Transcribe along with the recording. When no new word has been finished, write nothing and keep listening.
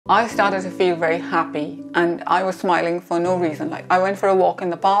I started to feel very happy and I was smiling for no reason. Like I went for a walk in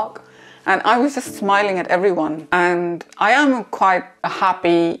the park and I was just smiling at everyone. And I am quite a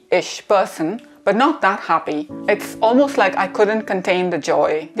happy-ish person, but not that happy. It's almost like I couldn't contain the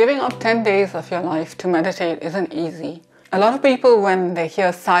joy. Giving up 10 days of your life to meditate isn't easy. A lot of people, when they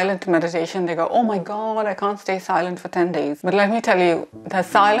hear silent meditation, they go, oh my God, I can't stay silent for 10 days. But let me tell you, the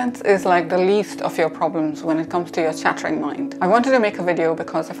silence is like the least of your problems when it comes to your chattering mind. I wanted to make a video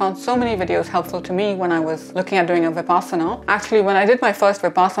because I found so many videos helpful to me when I was looking at doing a Vipassana. Actually, when I did my first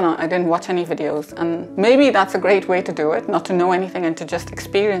Vipassana, I didn't watch any videos. And maybe that's a great way to do it, not to know anything and to just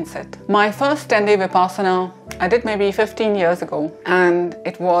experience it. My first 10-day Vipassana, I did maybe 15 years ago, and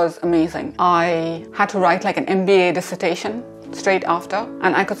it was amazing. I had to write like an MBA dissertation straight after,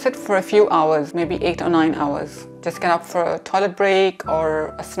 and I could sit for a few hours, maybe 8 or 9 hours. Just get up for a toilet break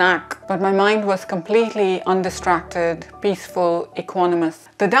or a snack. But my mind was completely undistracted, peaceful, equanimous.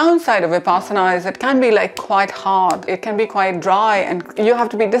 The downside of Vipassana is it can be like quite hard. It can be quite dry and you have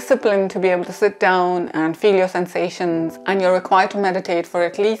to be disciplined to be able to sit down and feel your sensations. And you're required to meditate for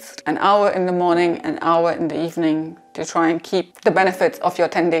at least an hour in the morning, an hour in the evening to try and keep the benefits of your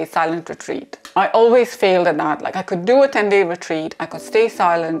 10-day silent retreat. I always failed at that. Like I could do a 10-day retreat, I could stay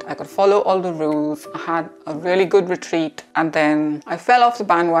silent, I could follow all the rules. I had a really good retreat, and then I fell off the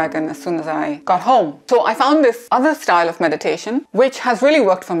bandwagon as soon as I got home. So I found this other style of meditation which has really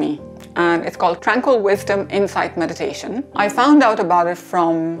worked for me, and it's called Tranquil Wisdom Insight Meditation. I found out about it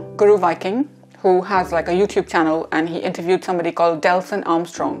from Guru Viking, who has like a YouTube channel, and he interviewed somebody called Delson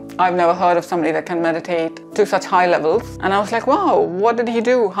Armstrong. I've never heard of somebody that can meditate to such high levels. And I was like, wow, what did he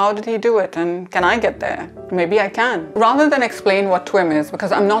do? How did he do it? And can I get there? Maybe I can. Rather than explain what TWIM is,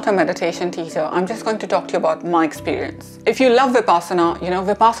 because I'm not a meditation teacher, I'm just going to talk to you about my experience. If you love Vipassana,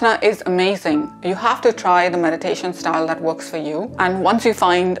 Vipassana is amazing. You have to try the meditation style that works for you. And once you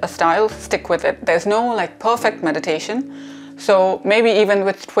find a style, stick with it. There's no like perfect meditation. So maybe even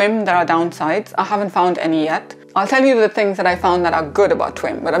with TWIM, there are downsides. I haven't found any yet. I'll tell you the things that I found that are good about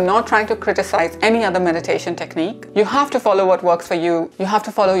TWIM, but I'm not trying to criticize any other meditation technique. You have to follow what works for you. You have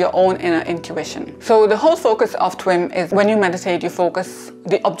to follow your own inner intuition. So the whole focus of TWIM is when you meditate, you focus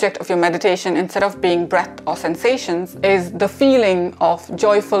the object of your meditation, instead of being breath or sensations, is the feeling of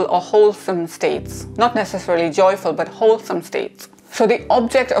joyful or wholesome states. Not necessarily joyful, but wholesome states. So the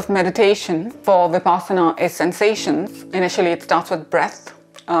object of meditation for Vipassana is sensations. Initially it starts with breath,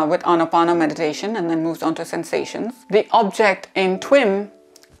 with Anapana meditation, and then moves on to sensations. The object in TWIM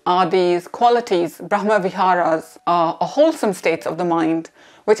are these qualities, Brahma Viharas, or wholesome states of the mind,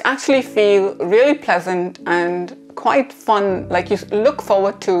 which actually feel really pleasant and quite fun. Like you look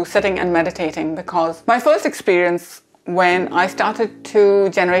forward to sitting and meditating, because my first experience when I started to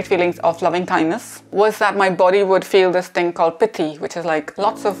generate feelings of loving kindness was that my body would feel this thing called Piti, which is like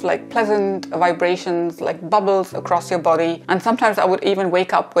lots of like pleasant vibrations, like bubbles across your body. And sometimes I would even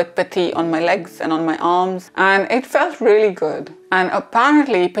wake up with Piti on my legs and on my arms, and it felt really good. And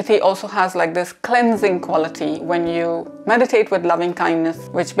apparently Piti also has like this cleansing quality when you meditate with loving kindness,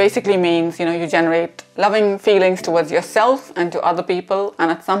 which basically means, you generate loving feelings towards yourself and to other people,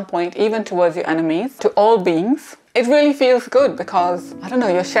 and at some point even towards your enemies, to all beings. It really feels good because,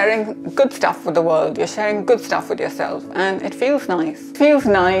 you're sharing good stuff with the world, you're sharing good stuff with yourself, and it feels nice. Feels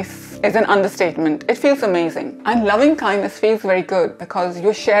nice is an understatement. It feels amazing. And loving kindness feels very good because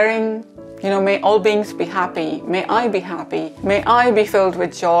you're sharing, may all beings be happy, may I be happy, may I be filled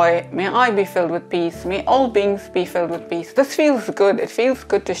with joy, may I be filled with peace, may all beings be filled with peace. This feels good. It feels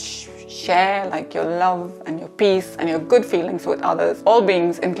good to share like your love and your peace and your good feelings with others, all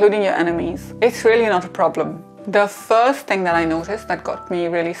beings, including your enemies. It's really not a problem. The first thing that I noticed that got me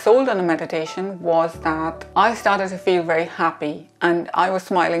really sold on a meditation was that I started to feel very happy, and I was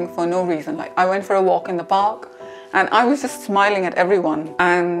smiling for no reason. Like I went for a walk in the park and I was just smiling at everyone.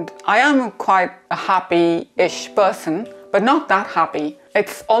 And I am quite a happy-ish person, but not that happy.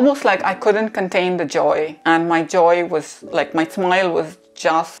 It's almost like I couldn't contain the joy, and my joy was like, my smile was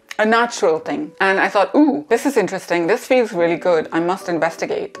just a natural thing. And I thought, ooh, this is interesting. This feels really good. I must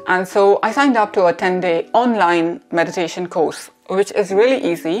investigate. And so I signed up to a 10-day online meditation course, which is really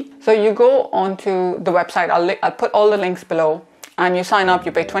easy. So you go onto the website. I'll put all the links below. And you sign up,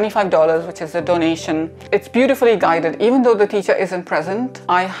 you pay $25, which is a donation. It's beautifully guided. Even though the teacher isn't present,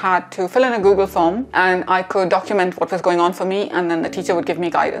 I had to fill in a Google form and I could document what was going on for me, and then the teacher would give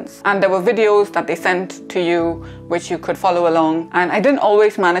me guidance. And there were videos that they sent to you which you could follow along. And I didn't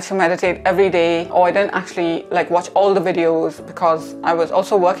always manage to meditate every day, or I didn't actually watch all the videos because I was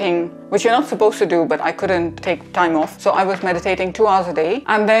also working, which you're not supposed to do, but I couldn't take time off. So I was meditating 2 hours a day.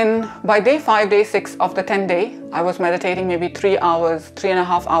 And then by day 5, day 6 of the 10 day, I was meditating maybe 3 hours,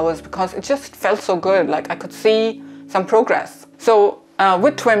 3.5 hours, because it just felt so good. Like I could see some progress. So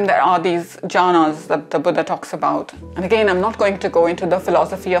with TWIM, there are these jhanas that the Buddha talks about. And again, I'm not going to go into the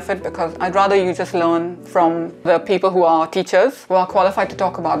philosophy of it because I'd rather you just learn from the people who are teachers, who are qualified to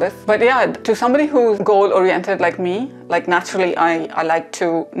talk about this. But yeah, to somebody who's goal-oriented like me, like naturally, I like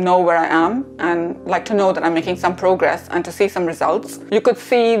to know where I am and like to know that I'm making some progress and to see some results. You could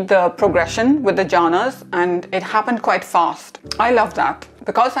see the progression with the jhanas, and it happened quite fast. I love that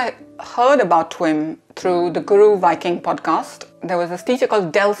because I heard about TWIM through the Guru Viking podcast. There was this teacher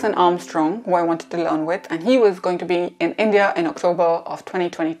called Delson Armstrong who I wanted to learn with, and he was going to be in India in October of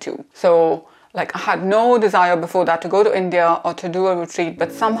 2022. So like I had no desire before that to go to India or to do a retreat,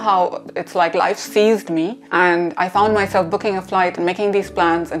 but somehow it's like life seized me and I found myself booking a flight and making these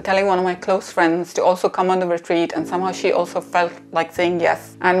plans and telling one of my close friends to also come on the retreat, and somehow she also felt like saying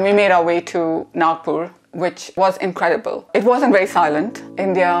yes. And we made our way to Nagpur, which was incredible. It wasn't very silent.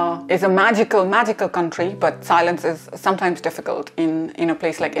 India is a magical country, but silence is sometimes difficult in a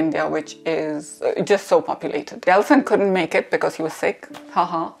place like India, which is just so populated. Delson couldn't make it because he was sick.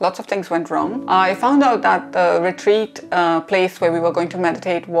 Haha, lots of things went wrong. I found out that the retreat place where we were going to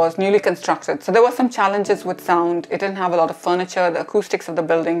meditate was newly constructed. So there were some challenges with sound. It didn't have a lot of furniture. The acoustics of the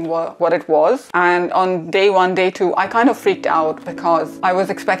building were what it was. And on day 1, day 2, I kind of freaked out because I was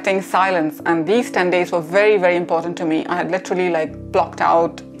expecting silence, and these 10 days were very, very important to me. I had literally like blocked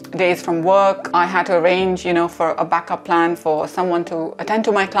out days from work. I had to arrange, for a backup plan for someone to attend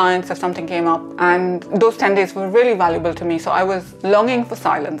to my clients if something came up. And those 10 days were really valuable to me. So I was longing for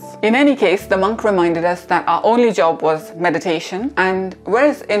silence. In any case, the monk reminded us that our only job was meditation. And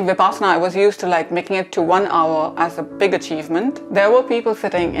whereas in Vipassana, I was used to like making it to 1 hour as a big achievement, there were people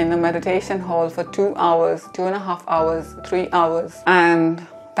sitting in the meditation hall for 2 hours, 2.5 hours, 3 hours. And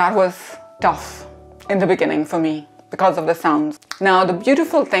that was tough in the beginning for me because of the sounds. Now, the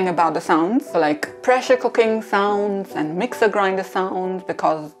beautiful thing about the sounds, like pressure cooking sounds and mixer grinder sounds,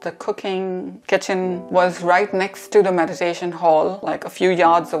 because the cooking kitchen was right next to the meditation hall, like a few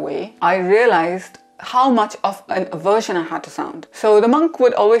yards away, I realized how much of an aversion I had to sound. So the monk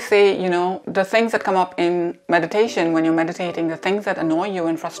would always say, the things that come up in meditation when you're meditating, the things that annoy you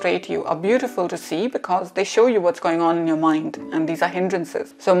and frustrate you are beautiful to see because they show you what's going on in your mind, and these are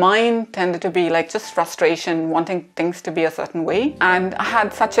hindrances. So mine tended to be like just frustration, wanting things to be a certain way. And I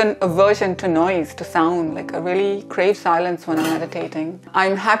had such an aversion to noise, to sound. Like I really crave silence when I'm meditating.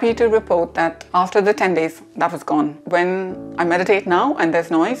 I'm happy to report that after the 10 days, that was gone. When I meditate now and there's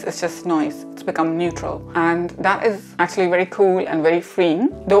noise, it's just noise. It's become neutral. And that is actually very cool and very freeing.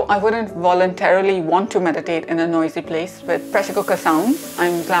 Though I wouldn't voluntarily want to meditate in a noisy place with pressure cooker sounds,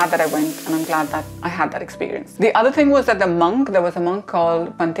 I'm glad that I went, and I'm glad that I had that experience. The other thing was that there was a monk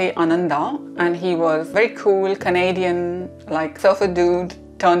called Bhante Ananda, and he was very cool, Canadian, like surfer dude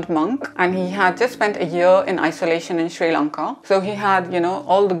turned monk, and he had just spent a year in isolation in Sri Lanka. So he had,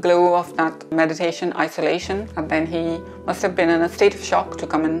 all the glow of that meditation isolation, and then he must have been in a state of shock to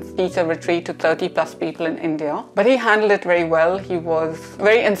come and teach a retreat to 30 plus people in India. But he handled it very well. He was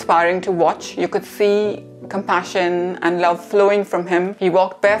very inspiring to watch. You could see compassion and love flowing from him. He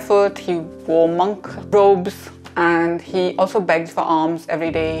walked barefoot, he wore monk robes, and he also begged for alms every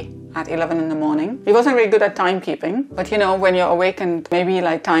day at 11 in the morning. He wasn't very good at timekeeping, but when you're awakened, maybe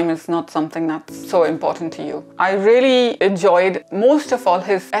like time is not something that's so important to you. I really enjoyed most of all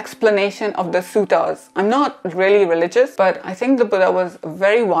his explanation of the suttas. I'm not really religious, but I think the Buddha was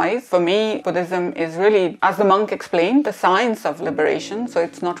very wise. For me, Buddhism is really, as the monk explained, the science of liberation. So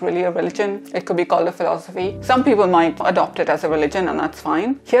it's not really a religion. It could be called a philosophy. Some people might adopt it as a religion, and that's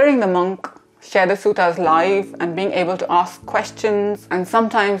fine. Hearing the monk share the suttas live and being able to ask questions, and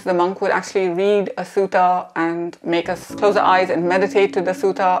sometimes the monk would actually read a sutta and make us close our eyes and meditate to the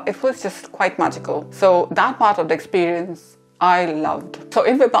sutta. It was just quite magical. So that part of the experience I loved. So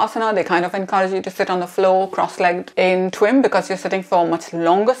in Vipassana, they kind of encourage you to sit on the floor cross-legged. In TWIM, because you're sitting for much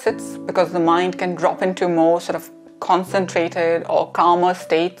longer sits, because the mind can drop into more sort of concentrated or calmer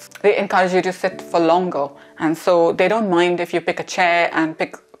states, they encourage you to sit for longer. And so they don't mind if you pick a chair and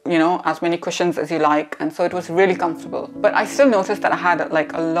pick as many cushions as you like, and so it was really comfortable. But I still noticed that I had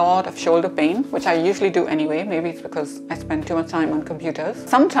like a lot of shoulder pain, which I usually do anyway. Maybe it's because I spend too much time on computers.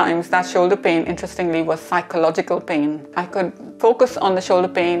 Sometimes that shoulder pain, interestingly, was psychological pain. I could focus on the shoulder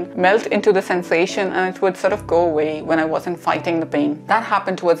pain, melt into the sensation, and it would sort of go away when I wasn't fighting the pain. That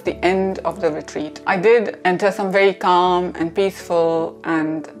happened towards the end of the retreat. I did enter some very calm and peaceful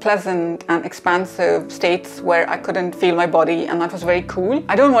and pleasant and expansive states where I couldn't feel my body, and that was very cool.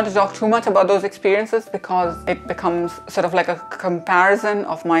 I don't don't want to talk too much about those experiences because it becomes sort of like a comparison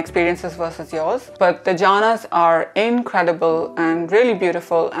of my experiences versus yours. But the jhanas are incredible and really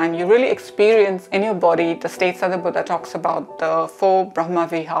beautiful, and you really experience in your body the states that the Buddha talks about, the 4 Brahma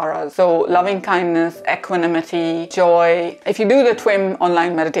Viharas. So loving kindness, equanimity, joy. If you do the TWIM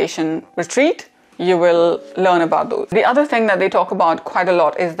online meditation retreat, you will learn about those. The other thing that they talk about quite a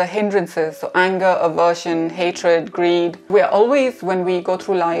lot is the hindrances. So anger, aversion, hatred, greed. We are always, when we go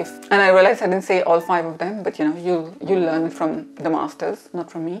through life, and I realize I didn't say all 5 of them, but you'll learn it from the masters, not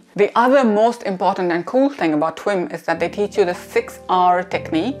from me. The other most important and cool thing about TWIM is that they teach you the 6R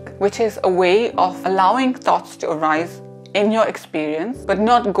technique, which is a way of allowing thoughts to arise in your experience, but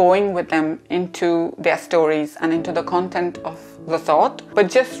not going with them into their stories and into the content of the thought,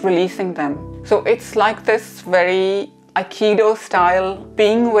 but just releasing them. So it's like this very Aikido style,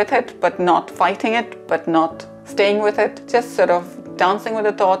 being with it, but not fighting it, but not staying with it, just sort of dancing with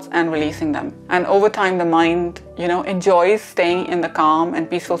the thoughts and releasing them. And over time, the mind, enjoys staying in the calm and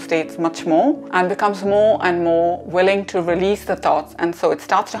peaceful states much more and becomes more and more willing to release the thoughts. And so it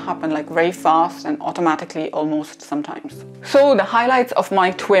starts to happen like very fast and automatically almost sometimes. So the highlights of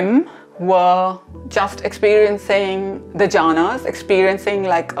my TWIM were just experiencing the jhanas, experiencing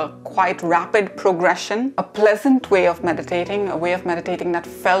like a quite rapid progression, a pleasant way of meditating, a way of meditating that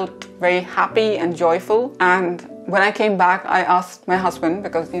felt very happy and joyful. And when I came back, I asked my husband,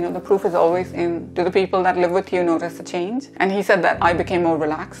 because the proof is always in, do the people that live with you notice a change? And he said that I became more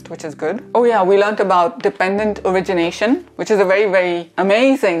relaxed, which is good. Oh yeah, we learned about dependent origination, which is a very, very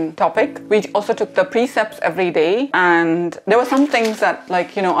amazing topic. We also took the precepts every day, and there were some things that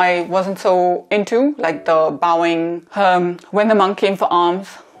I wasn't so into, like the bowing, when the monk came for alms,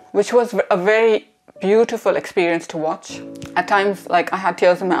 which was a very beautiful experience to watch. At times, I had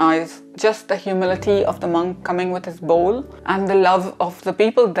tears in my eyes. Just the humility of the monk coming with his bowl and the love of the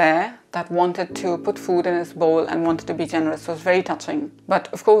people there that wanted to put food in his bowl and wanted to be generous was very touching. But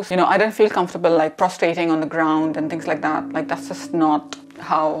of course, I didn't feel comfortable prostrating on the ground and things like that. That's just not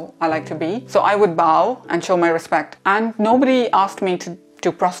how I like to be. So I would bow and show my respect. And nobody asked me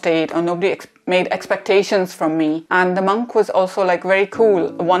to prostrate, or nobody made expectations from me. And the monk was also very cool.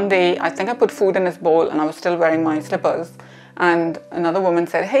 One day, I think I put food in his bowl and I was still wearing my slippers. And another woman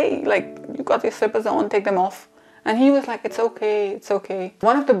said, hey, you got your slippers on, take them off. And he was like, it's okay, it's okay.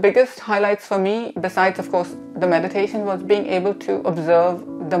 One of the biggest highlights for me, besides of course the meditation, was being able to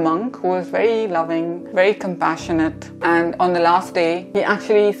observe the monk, who was very loving, very compassionate. And on the last day, he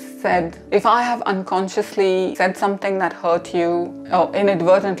actually said, if I have unconsciously said something that hurt you, or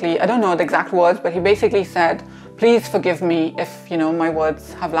inadvertently, I don't know the exact words, but he basically said, please forgive me if, my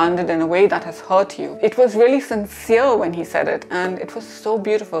words have landed in a way that has hurt you. It was really sincere when he said it, and it was so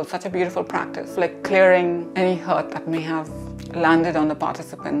beautiful, such a beautiful practice, clearing any hurt that may have landed on the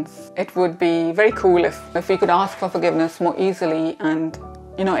participants. It would be very cool if we could ask for forgiveness more easily and,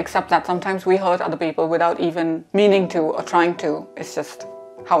 accept that sometimes we hurt other people without even meaning to or trying to. It's just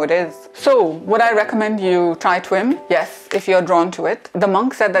how it is. So, would I recommend you try TWIM? Yes, if you're drawn to it. The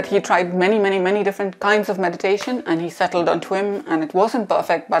monk said that he tried many different kinds of meditation, and he settled on TWIM, and it wasn't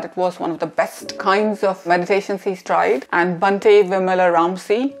perfect, but it was one of the best kinds of meditations he's tried. And Bhante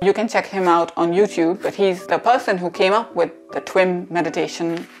Vimalaramsi, you can check him out on YouTube, but he's the person who came up with the TWIM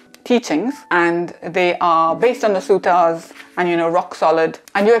meditation teachings, and they are based on the suttas and rock solid,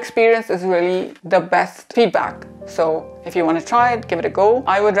 and your experience is really the best feedback. So if you want to try it, give it a go.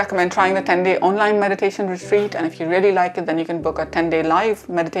 I would recommend trying the 10-day online meditation retreat, and if you really like it, then you can book a 10-day live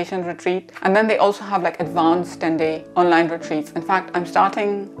meditation retreat. And then they also have advanced 10-day online retreats. In fact, I'm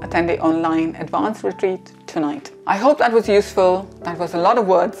starting a 10-day online advanced retreat tonight. I hope that was useful. That was a lot of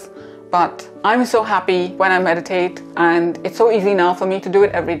words, but I'm so happy when I meditate, and it's so easy now for me to do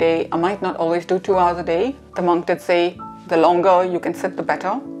it every day. I might not always do 2 hours a day. The monk did say the longer you can sit, the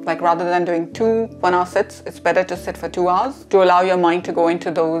better. Rather than doing 2 1-hour sits, it's better to sit for 2 hours to allow your mind to go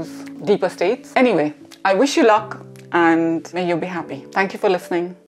into those deeper states. Anyway, I wish you luck and may you be happy. Thank you for listening.